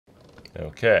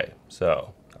Okay,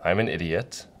 so I'm an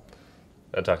idiot.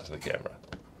 I'm talking to the camera.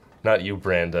 Not you,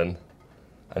 Brandon.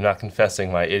 I'm not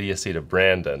confessing my idiocy to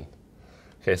Brandon.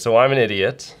 Okay, so I'm an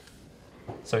idiot.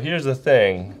 So here's the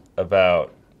thing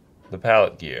about the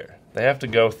palette gear. They have to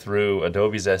go through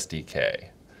Adobe's SDK,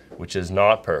 which is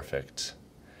not perfect.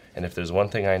 And if there's one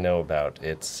thing I know about,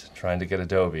 it's trying to get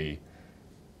Adobe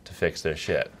to fix their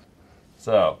shit.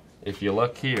 So, if you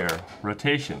look here,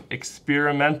 rotation,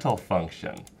 experimental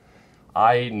function.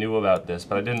 I knew about this,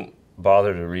 but I didn't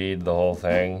bother to read the whole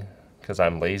thing because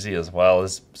I'm lazy as well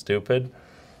as stupid.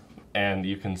 And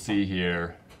you can see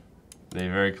here, they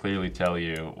very clearly tell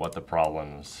you what the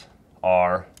problems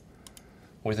are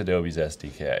with Adobe's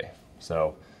SDK.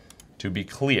 So, to be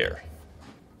clear,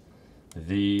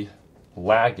 the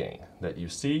lagging that you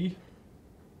see,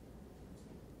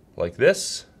 like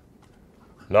this,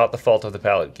 not the fault of the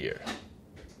palette gear.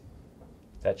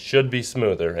 That should be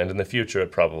smoother, and in the future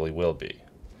it probably will be.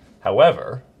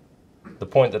 However, the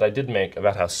point that I did make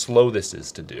about how slow this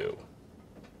is to do,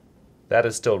 that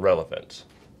is still relevant.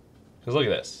 Because look at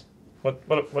this. Look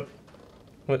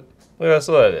how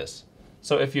slow that is.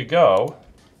 So if you go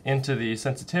into the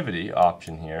sensitivity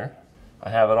option here, I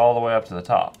have it all the way up to the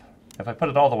top. If I put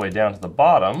it all the way down to the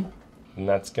bottom, then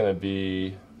that's going to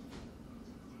be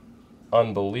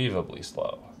unbelievably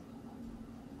slow.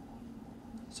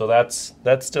 So that's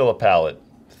still a palette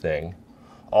thing.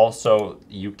 Also,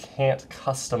 you can't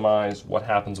customize what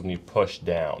happens when you push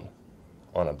down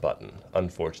on a button,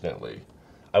 unfortunately.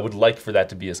 I would like for that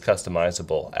to be as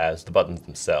customizable as the buttons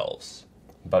themselves.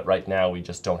 But right now we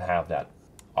just don't have that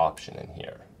option in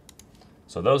here.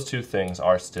 So those two things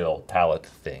are still palette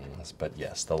things, but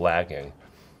yes, the lagging,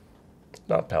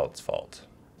 not palette's fault.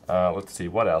 Let's see,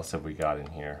 what else have we got in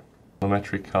here?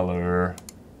 Geometry color.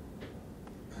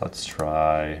 Let's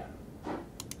try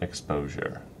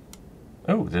exposure.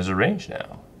 Oh, there's a range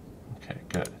now. Okay,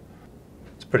 good.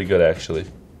 It's pretty good, actually.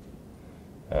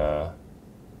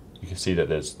 You can see that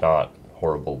there's not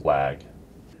horrible lag.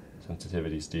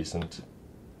 Sensitivity's decent.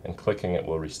 And clicking it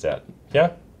will reset.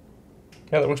 Yeah,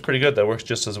 that works pretty good. That works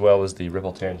just as well as the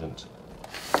ripple tangent,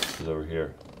 which is over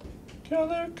here.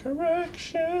 Color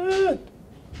correction.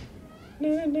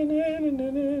 Na, na, na, na,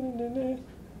 na, na, na.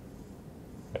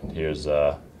 And here's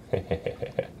I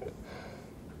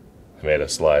made a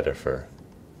slider for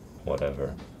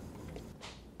whatever.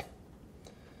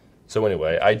 So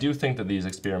anyway, I do think that these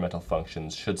experimental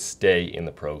functions should stay in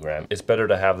the program. It's better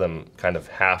to have them kind of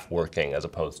half working as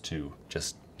opposed to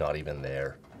just not even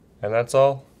there. And that's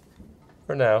all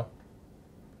for now.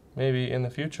 Maybe in the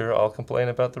future I'll complain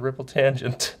about the ripple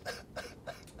tangent.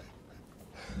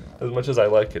 As much as I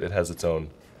like it, it has its own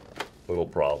little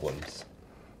problems.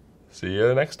 See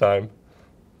you next time.